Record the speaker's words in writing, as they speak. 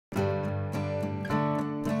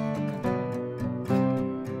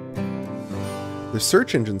The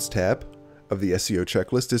Search Engines tab of the SEO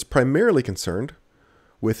checklist is primarily concerned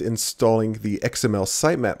with installing the XML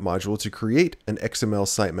Sitemap module to create an XML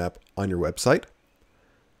sitemap on your website,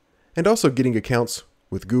 and also getting accounts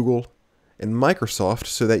with Google and Microsoft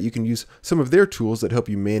so that you can use some of their tools that help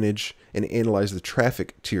you manage and analyze the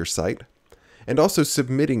traffic to your site, and also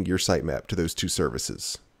submitting your sitemap to those two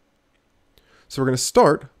services. So we're going to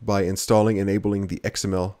start by installing and enabling the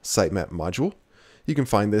XML Sitemap module. You can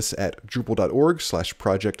find this at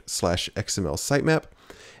drupal.org/project/XML Sitemap.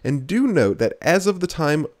 And do note that as of the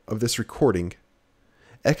time of this recording,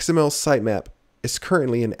 XML Sitemap is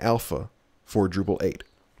currently in alpha for Drupal 8.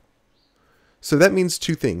 So that means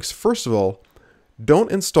two things. First of all,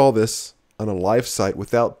 don't install this on a live site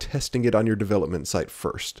without testing it on your development site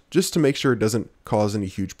first, just to make sure it doesn't cause any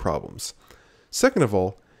huge problems. Second of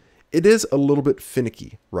all, it is a little bit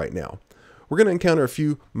finicky right now. We're going to encounter a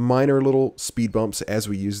few minor little speed bumps as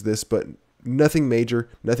we use this, but nothing major,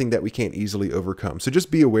 nothing that we can't easily overcome. So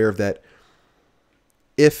just be aware of that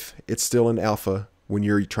if it's still in alpha when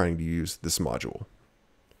you're trying to use this module.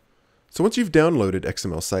 So once you've downloaded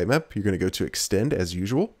XML Sitemap, you're going to go to Extend as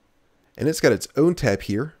usual, and it's got its own tab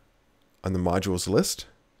here on the modules list,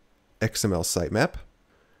 XML Sitemap.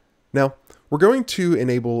 Now, we're going to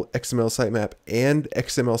enable XML Sitemap and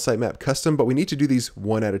XML Sitemap Custom, but we need to do these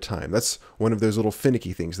one at a time. That's one of those little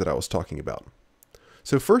finicky things that I was talking about.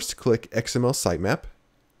 So first, click XML Sitemap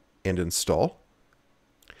and install.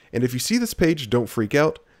 And if you see this page, don't freak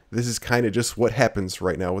out. This is kind of just what happens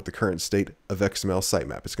right now with the current state of XML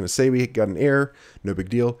Sitemap. It's going to say we got an error, no big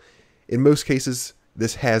deal. In most cases,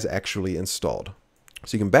 this has actually installed.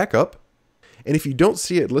 So you can back up, and if you don't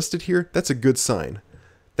see it listed here, that's a good sign.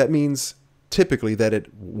 That means typically that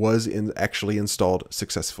it was actually installed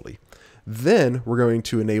successfully. Then we're going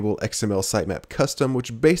to enable XML Sitemap Custom,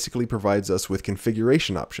 which basically provides us with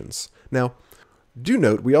configuration options. Now, do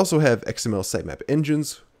note we also have XML Sitemap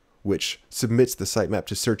Engines, which submits the sitemap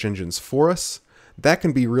to search engines for us. That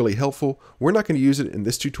can be really helpful. We're not going to use it in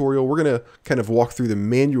this tutorial. We're going to kind of walk through the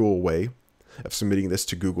manual way of submitting this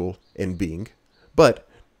to Google and Bing. But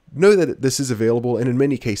know that this is available and in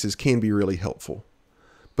many cases can be really helpful.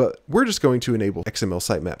 But we're just going to enable XML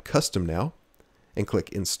Sitemap Custom now and click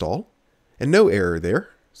Install. And no error there,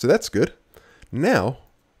 so that's good. Now,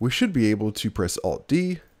 we should be able to press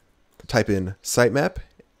Alt-D, type in sitemap,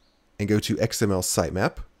 and go to XML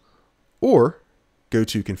Sitemap, or go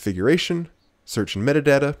to Configuration, Search and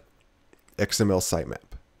Metadata, XML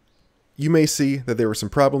Sitemap. You may see that there were some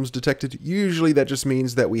problems detected. Usually that just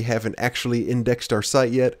means that we haven't actually indexed our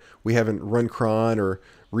site yet. We haven't run cron or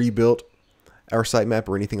rebuilt our sitemap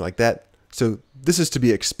or anything like that. So this is to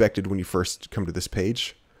be expected when you first come to this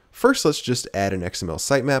page. First, let's just add an XML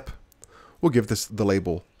sitemap. We'll give this the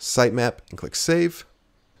label sitemap and click Save.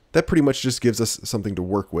 That pretty much just gives us something to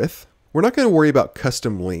work with. We're not going to worry about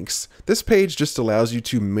custom links. This page just allows you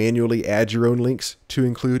to manually add your own links to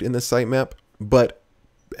include in the sitemap, but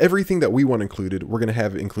everything that we want included, we're going to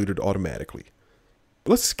have included automatically.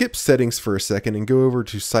 Let's skip settings for a second and go over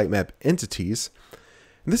to Sitemap Entities.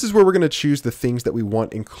 And this is where we're going to choose the things that we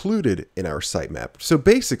want included in our sitemap. So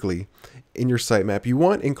basically, in your sitemap, you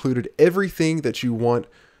want included everything that you want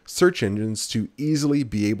search engines to easily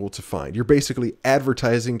be able to find. You're basically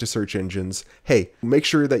advertising to search engines, hey, make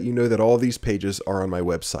sure that you know that all these pages are on my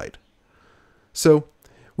website. So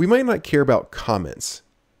we might not care about comments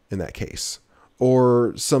in that case,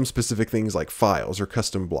 or some specific things like files or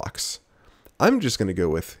custom blocks. I'm just going to go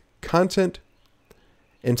with content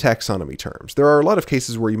and taxonomy terms. There are a lot of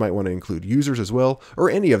cases where you might want to include users as well, or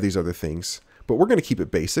any of these other things, but we're going to keep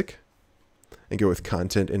it basic and go with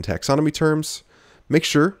content and taxonomy terms. Make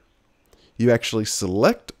sure you actually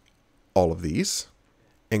select all of these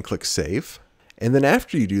and click Save. And then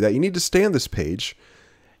after you do that, you need to stay on this page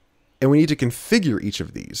and we need to configure each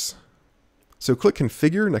of these. So click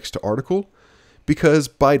Configure next to Article, because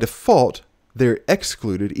by default, they're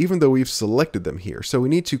excluded even though we've selected them here. So we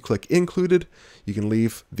need to click Included. You can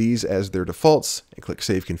leave these as their defaults and click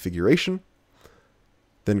Save Configuration.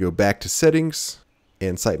 Then go back to Settings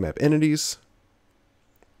and Sitemap Entities.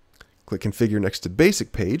 Click Configure next to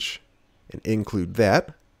Basic Page and include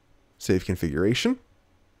that. Save Configuration.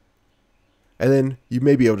 And then you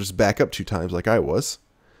may be able to just back up 2 times like I was.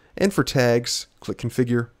 And for tags, click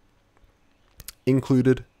Configure,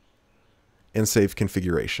 Included, and Save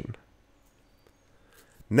Configuration.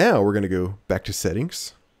 Now we're going to go back to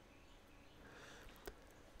Settings.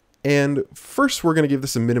 And first we're going to give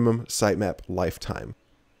this a minimum sitemap lifetime.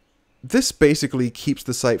 This basically keeps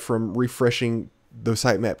the site from refreshing the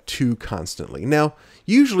sitemap to constantly. Now,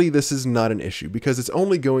 usually this is not an issue because it's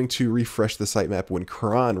only going to refresh the sitemap when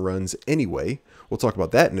cron runs anyway. We'll talk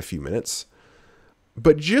about that in a few minutes.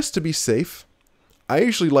 But just to be safe, I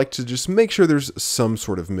usually like to just make sure there's some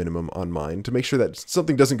sort of minimum on mine to make sure that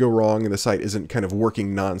something doesn't go wrong and the site isn't kind of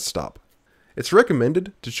working nonstop. It's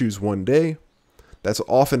recommended to choose 1 day. That's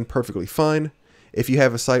often perfectly fine. If you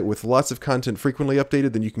have a site with lots of content frequently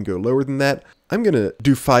updated, then you can go lower than that. I'm going to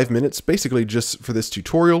do 5 minutes basically just for this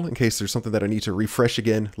tutorial in case there's something that I need to refresh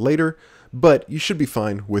again later, but you should be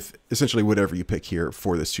fine with essentially whatever you pick here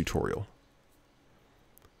for this tutorial.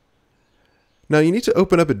 Now you need to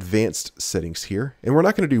open up advanced settings here, and we're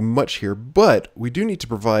not going to do much here, but we do need to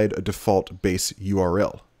provide a default base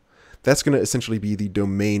URL. That's going to essentially be the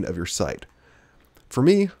domain of your site. For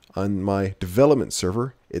me, on my development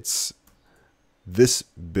server, it's this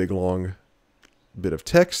big long bit of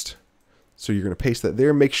text. So you're going to paste that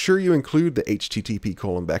there. Make sure you include the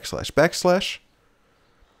http://.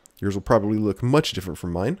 Yours will probably look much different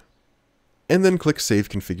from mine. And then click Save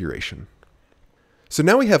Configuration. So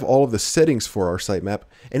now we have all of the settings for our sitemap,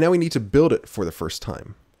 and now we need to build it for the first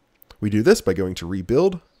time. We do this by going to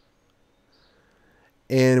Rebuild.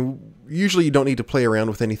 And usually you don't need to play around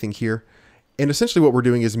with anything here. And essentially what we're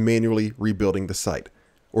doing is manually rebuilding the site,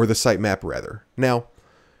 or the sitemap rather. Now,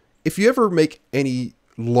 if you ever make any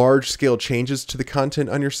large-scale changes to the content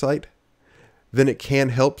on your site, then it can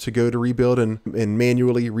help to go to rebuild and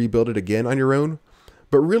manually rebuild it again on your own.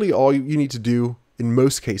 But really all you need to do in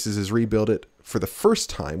most cases is rebuild it for the first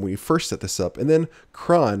time when you first set this up, and then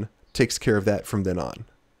cron takes care of that from then on.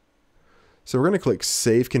 So we're going to click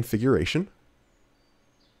Save Configuration.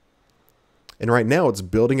 And right now it's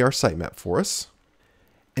building our sitemap for us.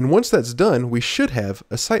 And once that's done, we should have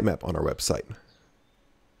a sitemap on our website.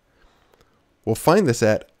 We'll find this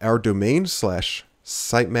at our domain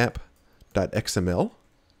 /sitemap.xml.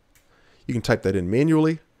 You can type that in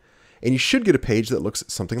manually, and you should get a page that looks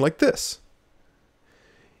something like this.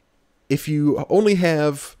 If you only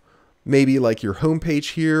have maybe like your home page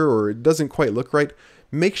here, or it doesn't quite look right,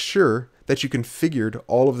 make sure that you configured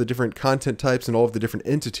all of the different content types and all of the different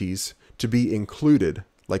entities to be included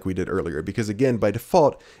like we did earlier, because again, by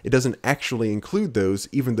default, it doesn't actually include those,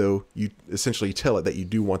 even though you essentially tell it that you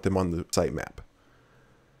do want them on the sitemap.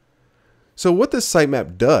 So what this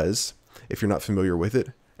sitemap does, if you're not familiar with it,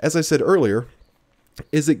 as I said earlier,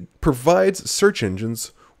 is it provides search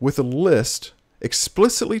engines with a list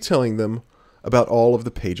explicitly telling them about all of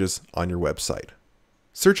the pages on your website.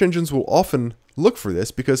 Search engines will often look for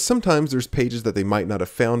this because sometimes there's pages that they might not have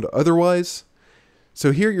found otherwise.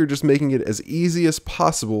 So here you're just making it as easy as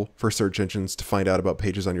possible for search engines to find out about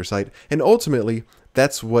pages on your site. And ultimately,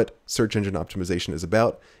 that's what search engine optimization is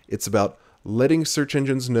about. It's about letting search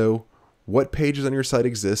engines know what pages on your site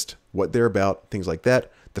exist, what they're about, things like that.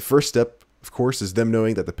 The first step, of course, is them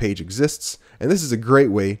knowing that the page exists. And this is a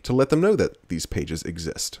great way to let them know that these pages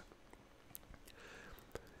exist.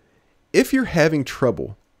 If you're having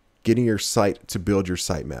trouble getting your site to build your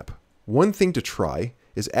sitemap, one thing to try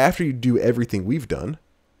is after you do everything we've done,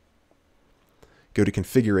 go to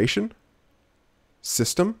Configuration,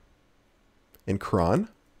 System, and Cron,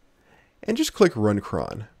 and just click Run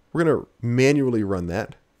Cron. We're going to manually run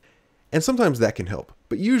that, and sometimes that can help,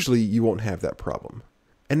 but usually you won't have that problem.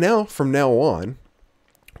 And now, from now on,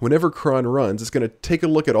 whenever cron runs, it's going to take a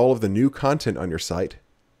look at all of the new content on your site,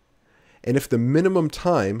 and if the minimum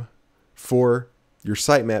time for your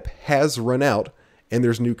sitemap has run out and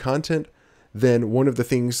there's new content, then one of the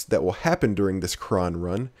things that will happen during this cron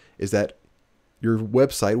run is that your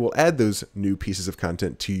website will add those new pieces of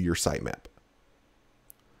content to your sitemap.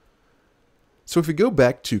 So if we go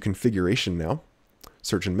back to configuration now,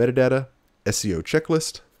 search and metadata, SEO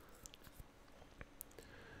checklist,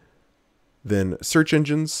 then search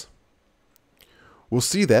engines, we'll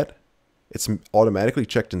see that it's automatically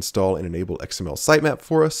checked install and enable XML Sitemap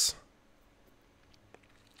for us.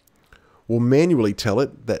 We'll manually tell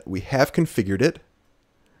it that we have configured it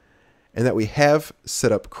and that we have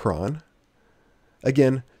set up cron.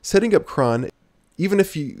 Again, setting up cron, even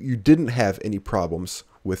if you didn't have any problems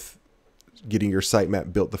with getting your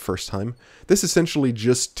sitemap built the first time, this essentially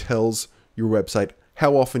just tells your website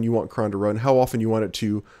how often you want cron to run, how often you want it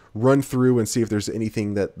to run through and see if there's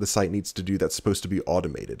anything that the site needs to do that's supposed to be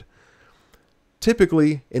automated.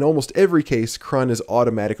 Typically, in almost every case, cron is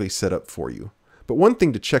automatically set up for you. But one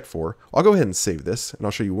thing to check for, I'll go ahead and save this, and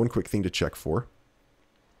I'll show you one quick thing to check for.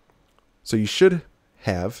 So you should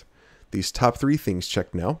have these top 3 things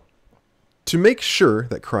checked now. To make sure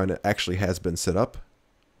that cron actually has been set up,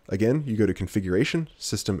 again, you go to Configuration,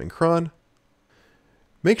 System, and Cron.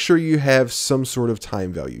 Make sure you have some sort of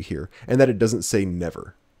time value here and that it doesn't say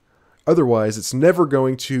never. Otherwise, it's never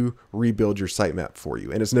going to rebuild your sitemap for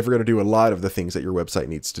you, and it's never going to do a lot of the things that your website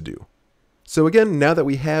needs to do. So again, now that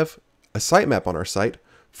we have a sitemap on our site,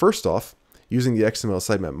 first off, using the XML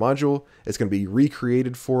Sitemap module, it's going to be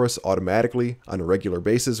recreated for us automatically on a regular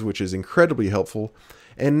basis, which is incredibly helpful.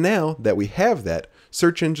 And now that we have that,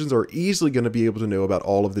 search engines are easily going to be able to know about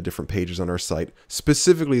all of the different pages on our site,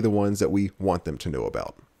 specifically the ones that we want them to know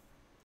about.